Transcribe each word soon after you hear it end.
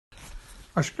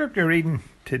Our scripture reading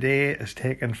today is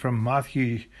taken from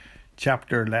Matthew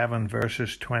chapter 11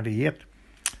 verses 28.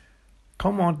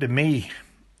 Come unto me,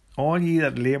 all ye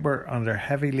that labour and are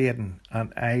heavy laden,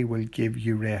 and I will give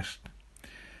you rest.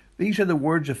 These are the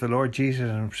words of the Lord Jesus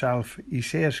himself. He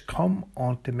says, come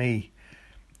unto me.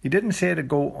 He didn't say to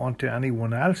go unto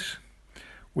anyone else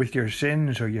with your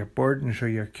sins or your burdens or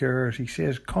your cures. He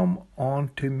says, come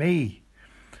unto me.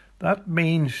 That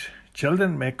means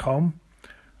children may come,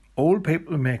 old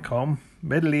people may come,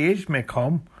 middle-aged may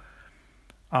come,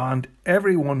 and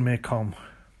everyone may come.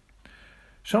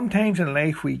 Sometimes in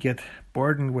life we get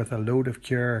burdened with a load of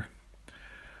care,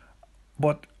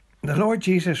 but the Lord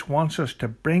Jesus wants us to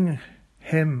bring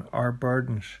him our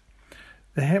burdens.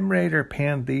 The hymn writer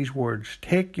penned these words,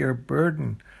 take your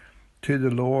burden to the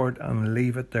Lord and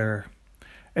leave it there.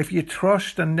 If you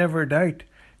trust and never doubt,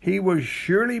 he will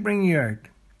surely bring you out.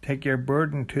 Take your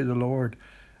burden to the Lord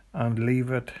and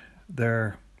leave it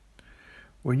there.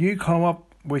 When you come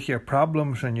up with your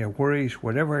problems and your worries,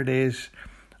 whatever it is,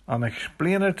 and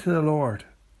explain it to the Lord,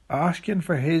 asking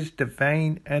for his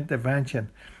divine intervention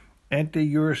into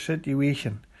your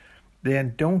situation,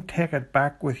 then don't take it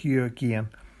back with you again.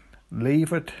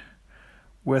 Leave it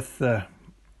with the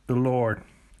Lord.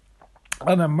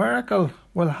 And a miracle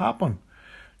will happen.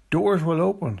 Doors will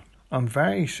open, and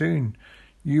very soon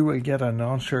you will get an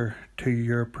answer to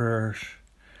your prayers.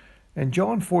 In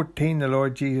John 14, the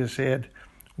Lord Jesus said,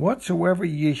 whatsoever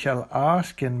ye shall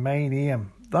ask in my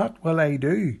name, that will I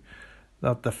do,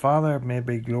 that the Father may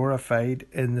be glorified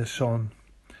in the Son.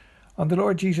 And the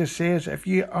Lord Jesus says, if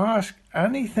you ask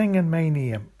anything in my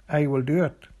name, I will do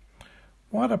it.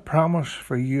 What a promise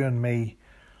for you and me,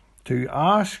 to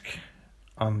ask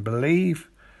and believe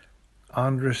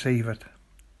and receive it.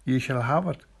 You shall have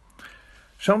it.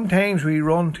 Sometimes we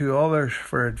run to others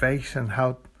for advice and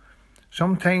help.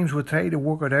 Sometimes we try to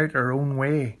work it out our own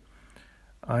way.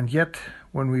 And yet,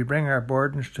 when we bring our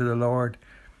burdens to the Lord,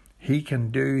 he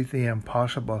can do the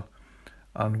impossible,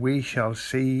 and we shall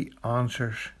see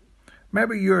answers.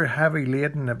 Maybe you're heavy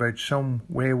laden about some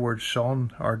wayward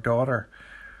son or daughter.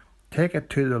 Take it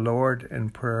to the Lord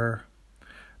in prayer.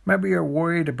 Maybe you're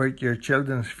worried about your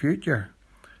children's future.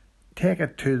 Take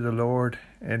it to the Lord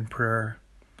in prayer.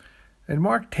 In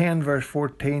Mark 10 verse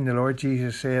 14, the Lord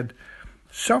Jesus said,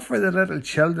 suffer the little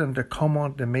children to come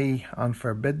unto me, and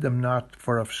forbid them not,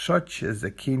 for of such is the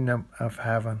kingdom of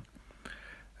heaven.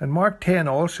 In Mark 10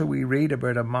 also we read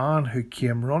about a man who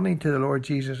came running to the Lord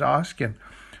Jesus asking,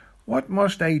 what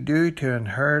must I do to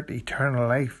inherit eternal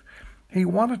life? He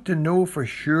wanted to know for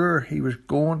sure he was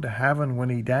going to heaven when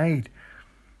he died.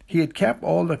 He had kept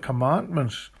all the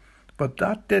commandments, but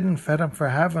that didn't fit him for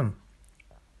heaven.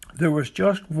 There was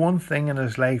just one thing in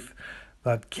his life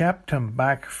that kept him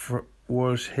back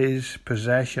was his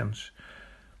possessions.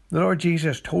 The Lord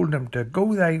Jesus told him to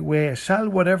go thy way, sell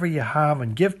whatever you have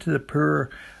and give to the poor,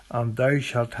 and thou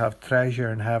shalt have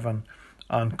treasure in heaven.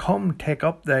 And come, take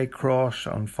up thy cross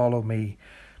and follow me.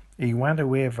 He went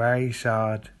away very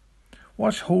sad.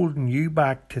 What's holding you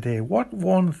back today? What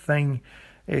one thing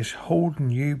is holding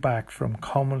you back from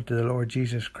coming to the Lord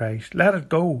Jesus Christ? Let it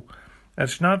go.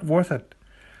 It's not worth it.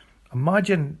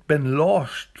 Imagine being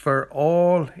lost for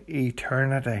all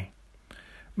eternity.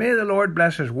 May the Lord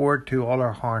bless his word to all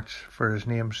our hearts for his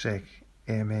name's sake.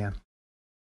 Amen.